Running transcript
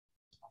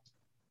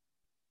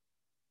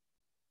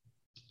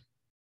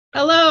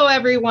Hello,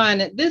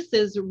 everyone. This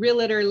is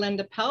Realtor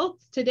Linda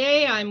Peltz.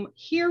 Today, I'm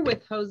here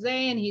with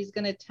Jose, and he's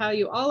going to tell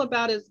you all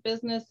about his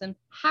business and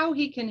how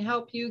he can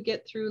help you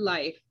get through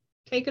life.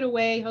 Take it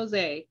away,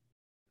 Jose.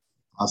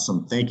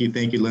 Awesome. Thank you.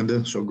 Thank you,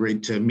 Linda. So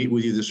great to meet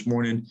with you this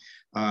morning.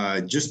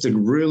 Just a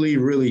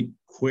really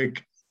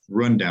quick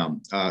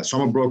rundown.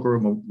 So I'm a broker.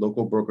 I'm a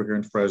local broker here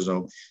in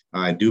Fresno.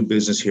 I do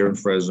business here in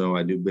Fresno.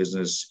 I do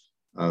business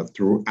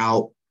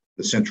throughout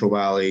the Central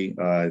Valley,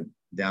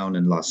 down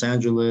in Los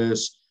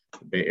Angeles,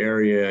 the Bay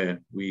Area.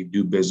 We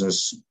do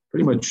business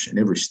pretty much in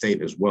every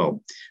state as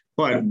well.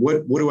 But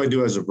what do I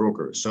do as a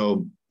broker?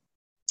 So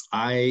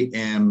I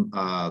am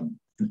an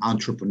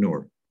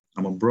entrepreneur.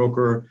 I'm a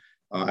broker.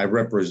 I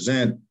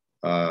represent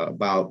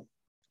about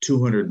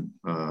 200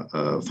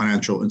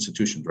 financial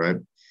institutions, right?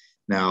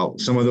 Now,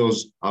 some of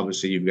those,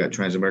 obviously, you've got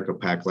Transamerica,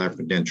 Pac Life,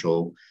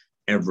 Prudential,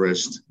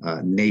 Everest,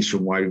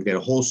 Nationwide. We've got a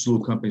whole slew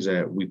of companies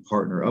that we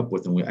partner up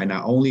with, and I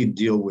not only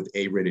deal with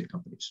A-rated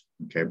companies,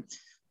 okay?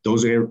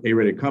 Those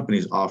A-rated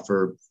companies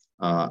offer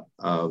a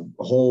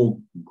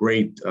whole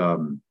great,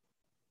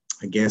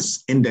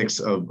 index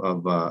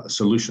of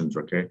solutions,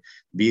 okay?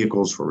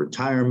 Vehicles for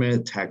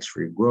retirement,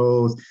 tax-free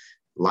growth,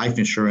 life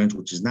insurance,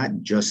 which is not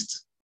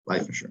just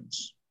life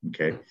insurance,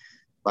 okay?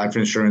 Life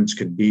insurance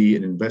could be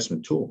an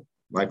investment tool.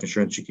 Life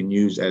insurance you can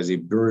use as a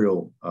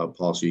burial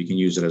policy. You can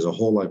use it as a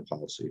whole life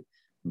policy,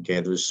 okay?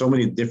 There's so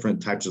many different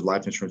types of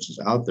life insurances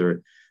out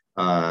there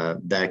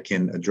that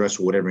can address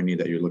whatever need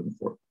that you're looking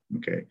for,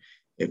 okay?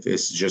 If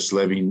it's just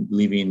leaving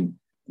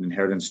an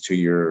inheritance to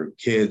your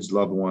kids,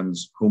 loved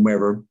ones,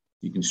 whomever,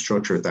 you can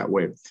structure it that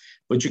way.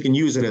 But you can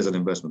use it as an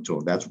investment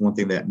tool. That's one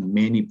thing that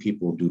many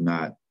people do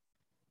not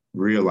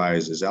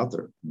realize is out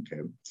there,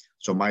 okay?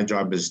 So my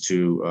job is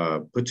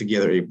to put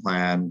together a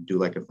plan, do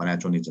like a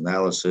financial needs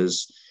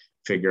analysis,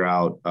 figure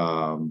out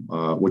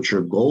what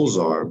your goals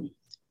are,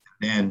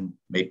 and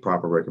make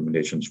proper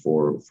recommendations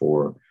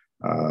for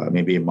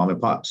maybe a mom and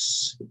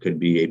pops. It could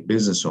be a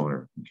business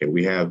owner, okay?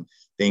 We have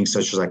things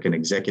such as like an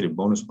executive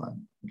bonus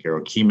plan, okay,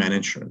 or key man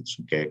insurance,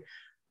 okay?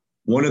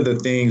 One of the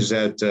things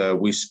that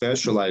we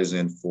specialize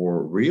in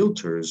for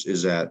realtors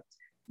is that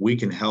we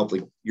can help,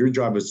 like your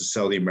job is to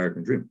sell the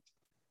American dream,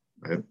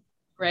 right?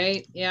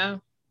 Right, yeah.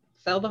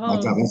 Sell the My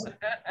home. job is,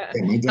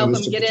 my job Help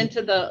is them get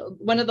into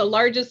one of the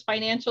largest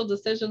financial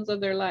decisions of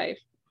their life.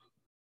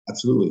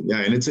 absolutely,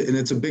 yeah, and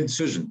it's a big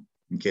decision,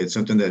 okay? It's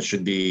something that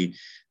should be,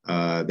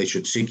 they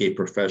should seek a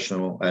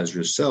professional as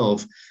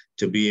yourself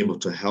to be able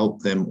to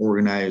help them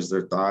organize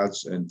their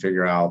thoughts and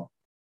figure out,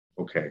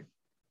 okay,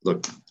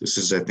 look, this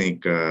is, I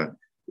think,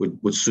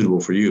 what's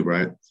suitable for you,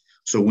 right?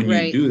 So when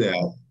Right. you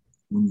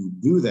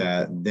do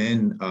that,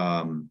 then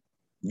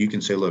you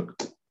can say,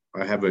 look,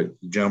 I have a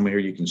gentleman here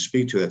you can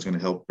speak to that's going to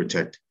help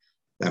protect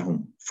that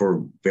home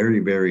for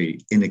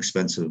very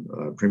inexpensive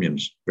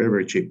premiums,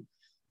 very cheap.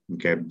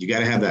 Okay, you got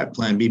to have that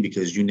plan B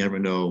because you never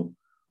know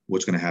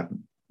what's going to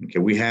happen. Okay,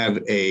 we have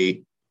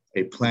a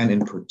plan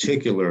in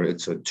particular.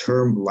 It's a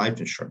term life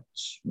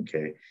insurance,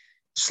 okay,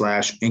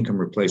 / income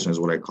replacement is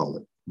what I call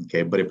it.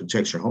 Okay, but it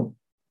protects your home,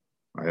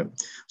 right?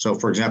 So,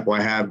 for example,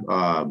 I have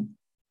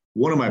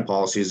one of my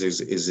policies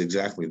is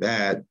exactly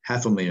that,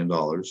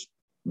 $500,000.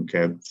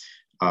 Okay,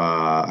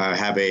 I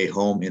have a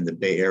home in the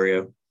Bay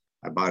Area.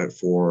 I bought it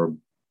for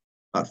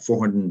about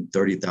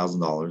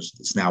 $430,000.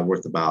 It's now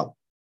worth about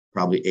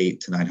probably $800,000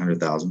 to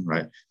 $900,000,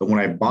 right? But when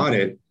I bought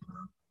it,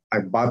 I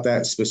bought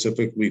that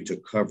specifically to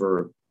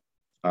cover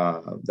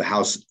the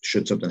house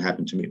should something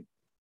happen to me.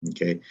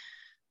 Okay.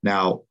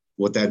 Now,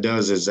 what that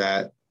does is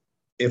that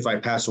if I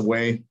pass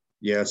away,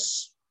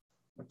 yes,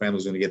 my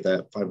family's going to get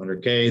that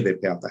 $500K. They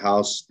pay off the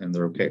house and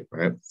they're okay,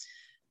 right?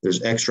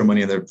 There's extra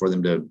money in there for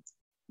them to,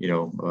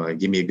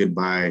 give me a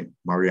goodbye,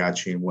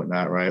 mariachi and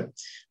whatnot, right?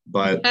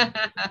 But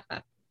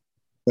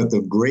but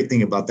the great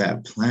thing about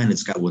that plan,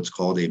 it's got what's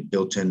called a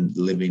built-in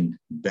living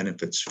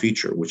benefits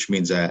feature, which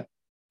means that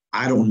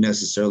I don't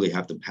necessarily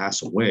have to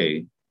pass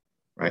away,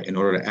 right, in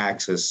order to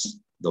access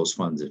those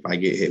funds. If I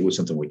get hit with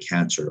something with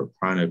cancer or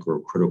chronic or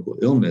critical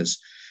illness,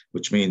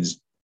 which means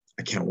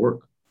I can't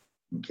work,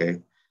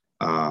 okay?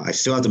 I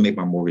still have to make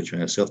my mortgage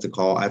payment. I still have to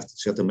call. I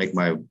still have to make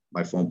my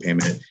phone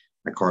payment,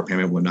 my car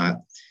payment,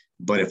 whatnot.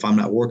 But if I'm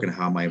not working,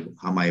 how am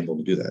I able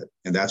to do that?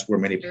 And that's where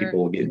many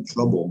people get in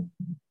trouble.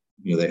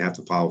 They have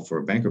to file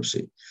for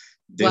bankruptcy.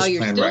 While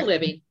you're still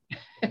living.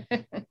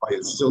 While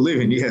you're still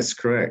living, yes,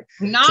 correct.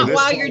 Not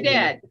while you're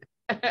dead.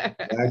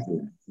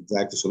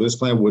 Exactly. So this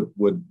plan,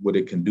 what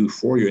it can do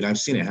for you, and I've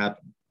seen it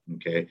happen.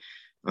 Okay,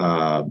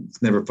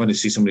 it's never fun to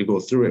see somebody go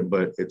through it,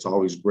 but it's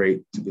always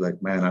great to be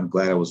like, man, I'm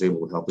glad I was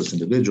able to help this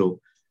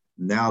individual.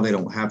 Now they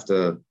don't have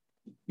to,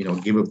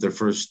 give up their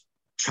first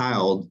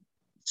child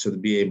to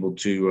be able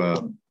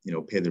to,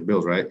 pay their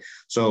bills, right?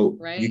 So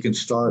you can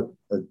start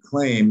a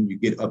claim. You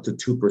get up to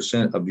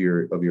 2% of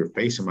your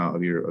face amount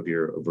of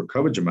your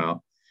coverage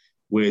amount,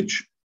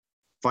 which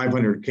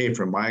 $500K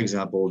from my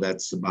example,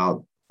 that's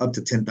about up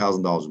to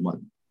 $10,000 a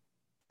month.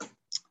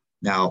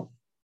 Now,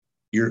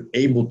 you're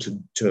able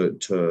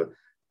to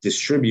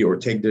distribute or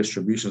take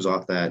distributions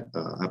off that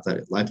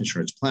life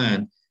insurance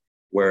plan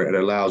where it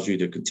allows you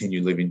to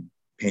continue living,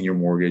 paying your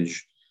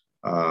mortgage,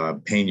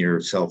 paying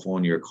your cell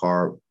phone, your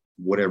car,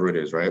 whatever it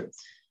is, right?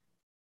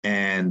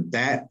 And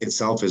that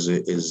itself is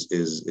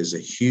a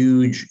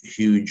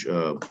huge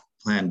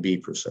plan B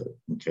per se.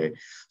 Okay,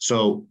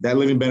 so that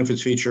living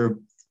benefits feature,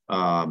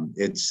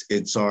 it's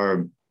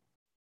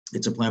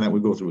a plan that we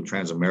go through with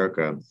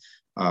Transamerica.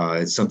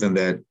 It's something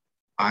that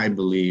I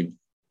believe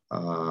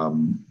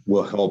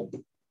will help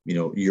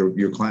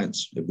your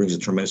clients. It brings a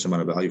tremendous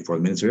amount of value for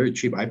them. And it's very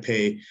cheap. I'm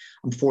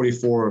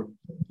 44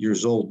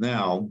 years old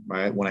now,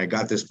 right? When I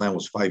got this plan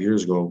was 5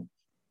 years ago,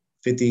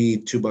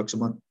 $52 a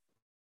month.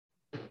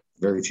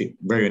 Very cheap,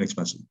 very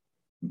inexpensive.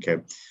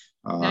 Okay.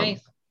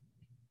 Nice.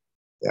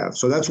 Yeah.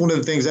 So that's one of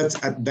the things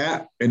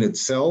that in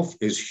itself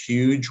is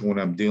huge when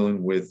I'm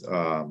dealing with,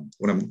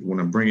 when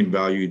I'm bringing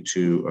value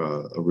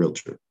to a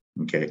realtor.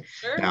 Okay.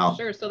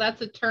 Sure. So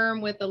that's a term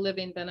with a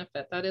living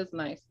benefit. That is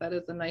nice. That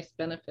is a nice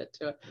benefit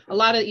to it.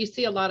 You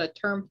see a lot of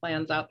term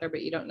plans out there,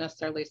 but you don't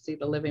necessarily see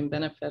the living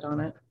benefit on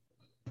it.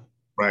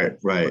 Right.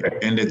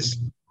 And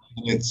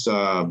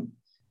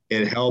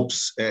it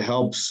helps,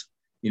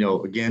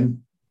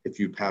 again, if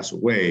you pass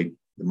away,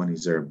 the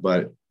money's there,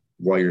 but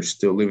while you're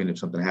still living, if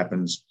something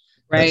happens,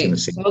 right.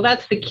 Well,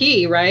 that's the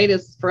key, right?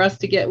 Is for us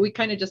to we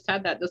kind of just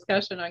had that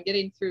discussion on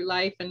getting through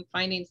life and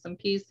finding some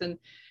peace and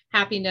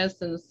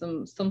happiness and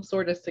some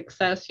sort of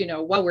success,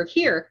 while we're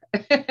here.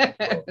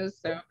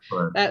 So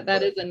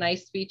that is a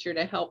nice feature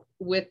to help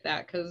with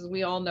that, because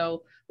we all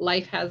know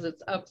life has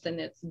its ups and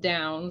its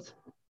downs.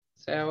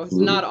 So it's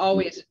not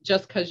always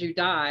just because you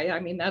die. I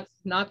mean, that's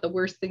not the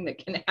worst thing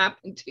that can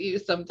happen to you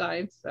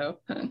sometimes. So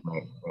right.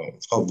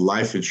 It's called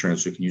life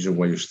insurance. You can use it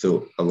while you're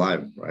still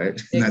alive,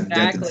 right?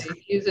 Exactly.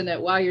 Using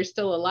it while you're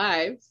still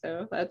alive.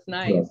 So that's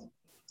nice.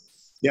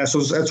 Yeah.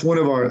 So that's one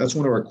of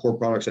our core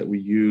products that we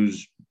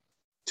use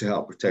to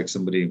help protect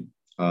somebody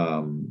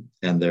and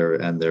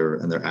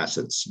their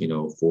assets.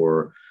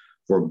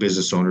 For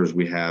business owners,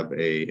 we have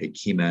a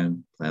key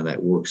man plan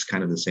that works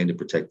kind of the same to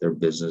protect their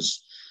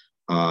business.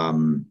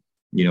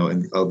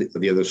 And all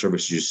the other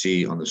services you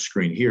see on the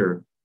screen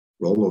here,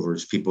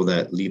 rollovers, people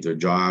that leave their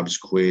jobs,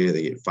 quit,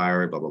 they get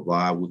fired, blah, blah,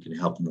 blah. We can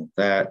help them with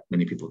that.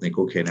 Many people think,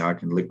 okay, now I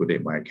can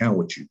liquidate my account,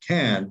 which you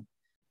can,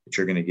 but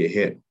you're going to get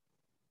hit.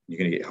 You're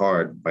going to get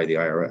hard by the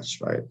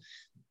IRS, right?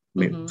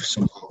 Mm-hmm.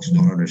 Some folks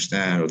don't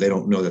understand, or they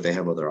don't know that they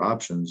have other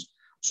options.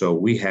 So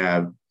we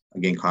have,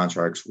 again,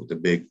 contracts with the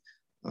big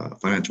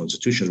financial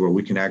institutions where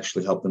we can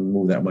actually help them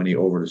move that money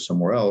over to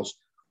somewhere else,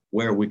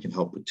 where we can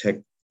help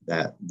protect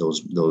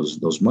those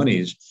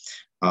monies,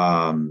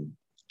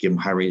 give them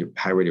high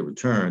rate of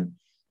return,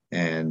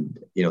 and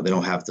they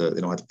don't have to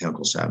pay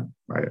Uncle Sam,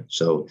 right?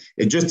 So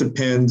it just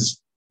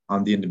depends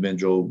on the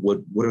individual.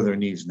 What are their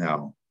needs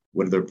now?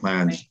 What are their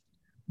plans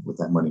with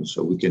that money?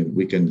 So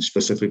we can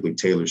specifically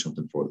tailor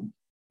something for them.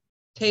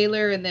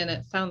 And then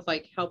it sounds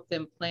like help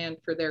them plan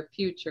for their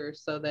future,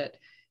 so that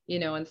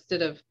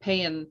instead of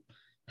paying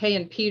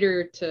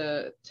Peter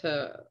to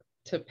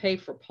pay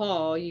for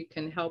Paul, you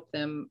can help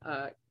them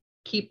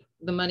keep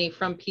the money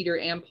from Peter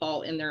and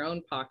Paul in their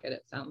own pocket,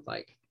 it sounds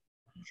like.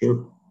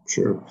 Sure.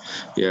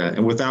 Yeah.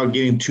 And without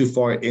getting too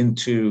far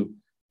into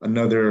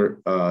another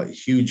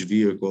huge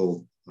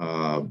vehicle,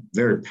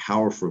 very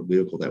powerful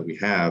vehicle that we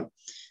have,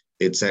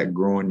 it's at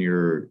growing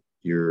your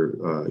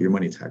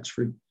money tax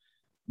free.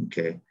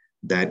 Okay.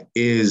 That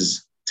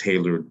is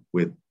tailored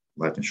with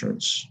life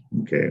insurance.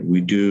 Okay. We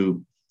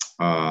do,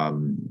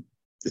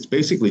 it's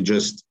basically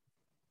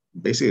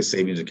a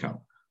savings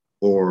account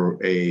or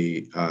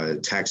a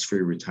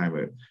tax-free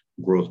retirement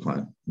growth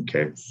plan.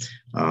 Okay.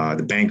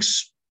 The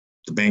banks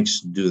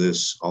do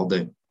this all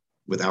day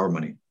with our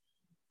money.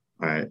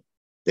 All right.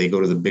 They go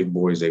to the big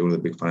boys, they go to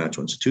the big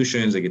financial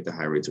institutions, they get the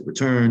high rates of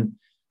return.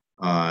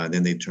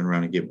 Then they turn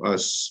around and give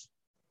us,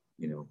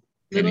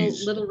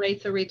 pennies. Little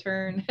rates of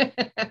return.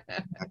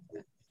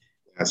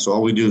 Yeah, so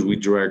all we do is we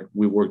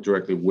work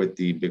directly with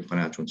the big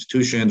financial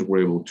institutions.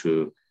 We're able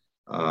to,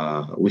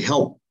 we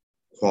help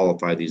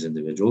qualify these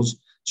individuals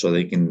so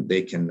they can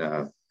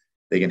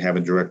have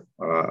a direct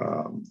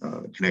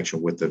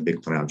connection with the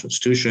big financial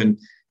institution.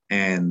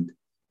 And,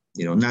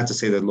 not to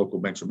say that local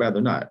banks are bad,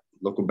 they're not.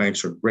 Local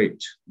banks are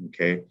great.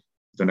 Okay.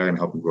 They're not going to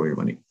help you grow your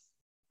money,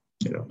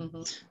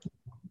 Mm-hmm.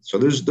 So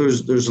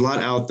there's a lot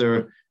out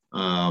there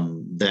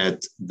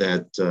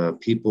that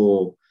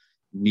people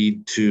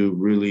need to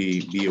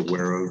really be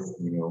aware of,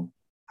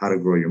 how to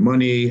grow your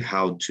money,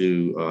 how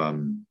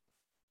to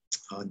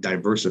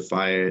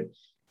diversify it,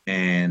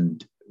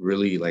 and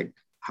really like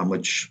how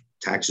much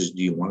taxes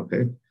do you want to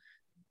pay?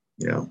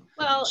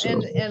 Well,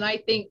 so. and I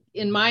think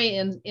in my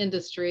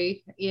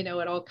industry, it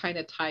all kind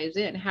of ties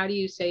in. How do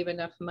you save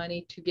enough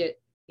money to get,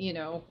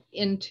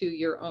 into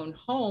your own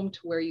home to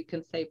where you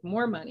can save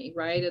more money,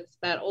 right? It's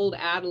that old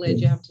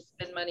adage, you have to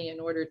spend money in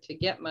order to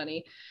get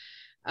money.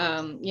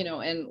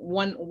 And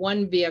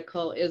one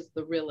vehicle is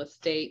the real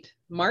estate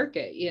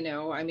market.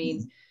 I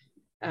mean,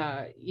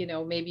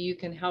 maybe you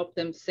can help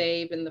them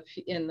save in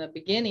the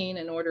beginning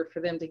in order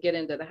for them to get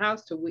into the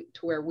house to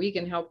where we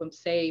can help them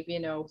save,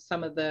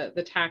 some of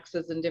the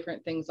taxes and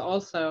different things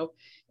also,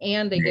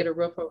 and they get a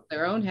roof over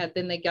their own head.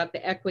 Then they got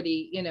the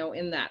equity,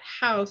 in that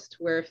house to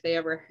where if they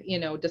ever,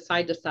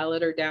 decide to sell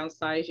it or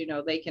downsize,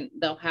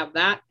 they'll have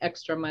that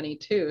extra money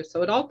too.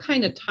 So it all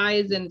kind of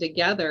ties in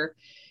together.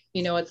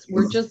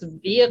 We're just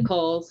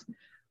vehicles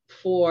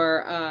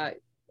for,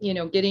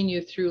 getting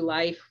you through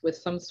life with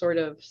some sort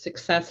of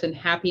success and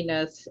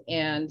happiness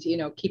and,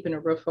 keeping a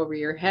roof over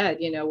your head.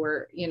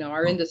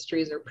 Our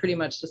industries are pretty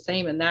much the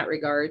same in that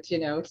regard,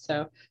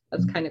 so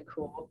that's kind of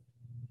cool.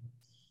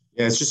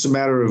 Yeah, it's just a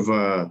matter of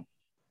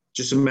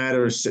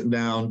sitting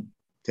down,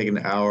 taking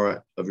an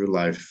hour of your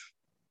life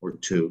or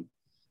two,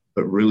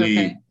 but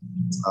really,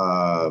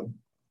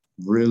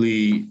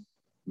 really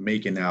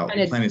making out,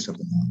 planning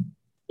something out.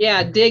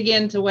 Yeah, dig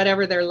into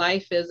whatever their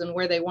life is and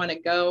where they want to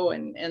go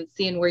and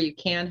seeing where you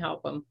can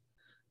help them.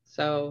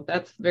 So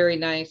that's very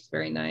nice,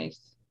 very nice.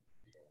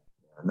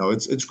 No,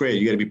 it's great.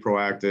 You got to be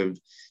proactive.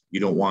 You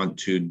don't want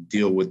to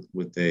deal with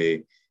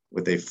a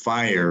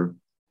fire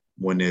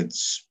when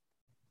it's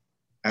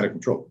out of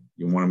control.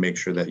 You want to make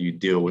sure that you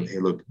deal with, hey,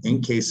 look,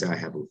 in case I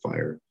have a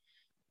fire,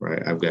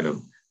 right? I've got a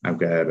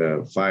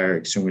fire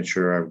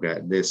extinguisher. I've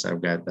got this.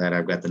 I've got that.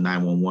 I've got the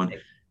 911.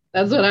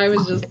 That's what I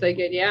was just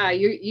thinking. Yeah,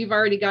 you've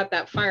already got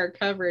that fire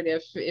covered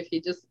if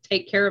you just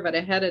take care of it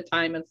ahead of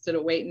time instead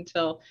of waiting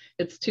until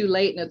it's too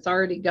late and it's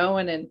already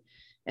going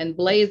and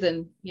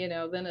blazing.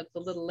 Then it's a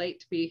little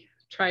late to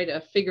try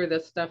to figure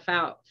this stuff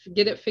out.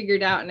 Get it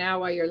figured out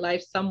now while your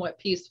life's somewhat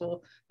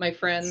peaceful, my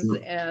friends, sure.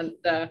 And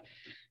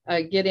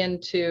get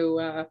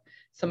into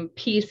some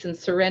peace and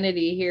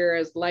serenity here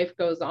as life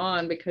goes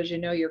on, because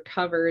you're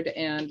covered,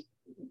 and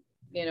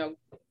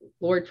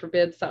Lord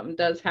forbid something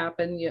does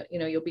happen,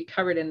 you'll be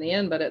covered in the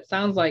end. But it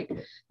sounds like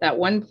that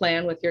one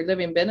plan with your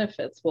living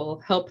benefits will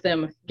help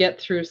them get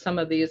through some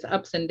of these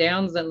ups and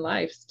downs in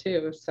life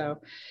too. So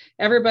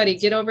everybody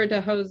get over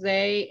to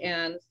Jose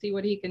and see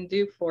what he can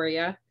do for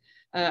you.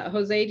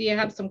 Jose, do you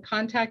have some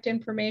contact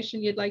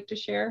information you'd like to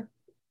share?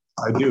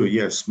 I do,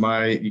 yes.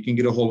 You can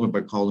get a hold of me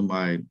by calling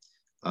my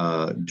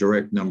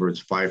direct number.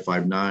 It's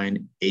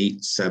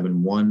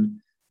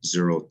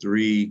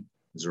 559-871-0305.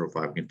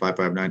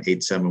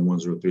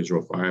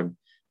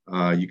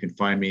 559-871-0305. You can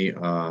find me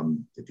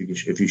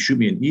if you shoot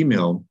me an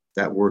email,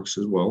 that works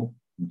as well.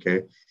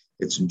 Okay,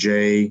 it's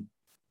J.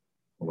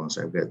 Hold on a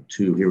second, I've got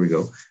two. Here we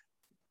go.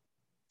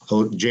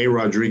 J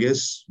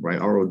Rodrigues, right?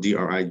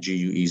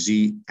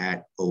 RODRIGUEZ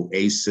at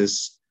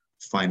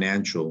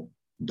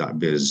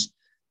oasisfinancial.biz.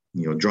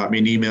 Drop me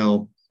an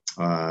email.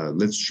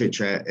 Let's chit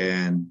chat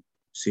and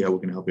see how we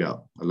can help you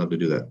out. I'd love to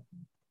do that.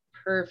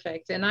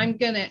 Perfect. And I'm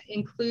going to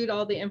include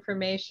all the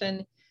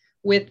information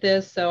with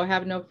this, so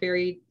have no fear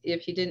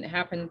if you didn't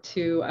happen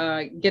to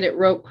get it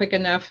wrote quick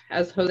enough,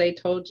 as Jose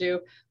told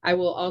you. I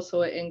will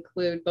also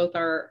include both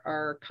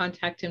our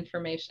contact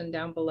information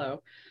down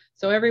below.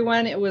 So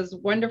everyone, it was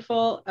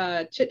wonderful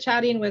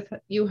chit-chatting with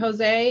you,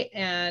 Jose.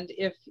 And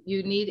if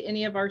you need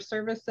any of our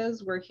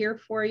services, we're here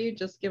for you.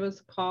 Just give us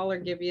a call or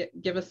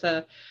give us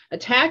a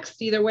text.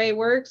 Either way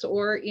works,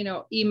 or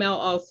email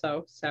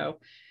also. So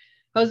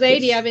Jose,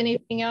 do you have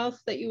anything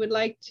else that you would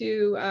like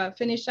to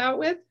finish out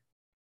with?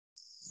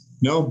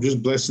 No,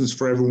 just blessings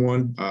for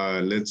everyone.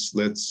 Let's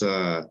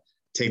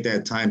take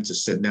that time to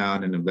sit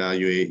down and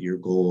evaluate your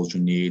goals,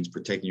 your needs,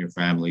 protecting your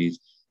families,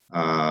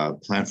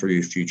 plan for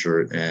your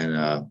future,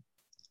 and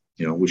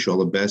wish you all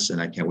the best. And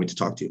I can't wait to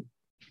talk to you.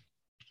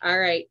 All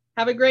right.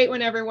 Have a great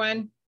one,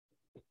 everyone.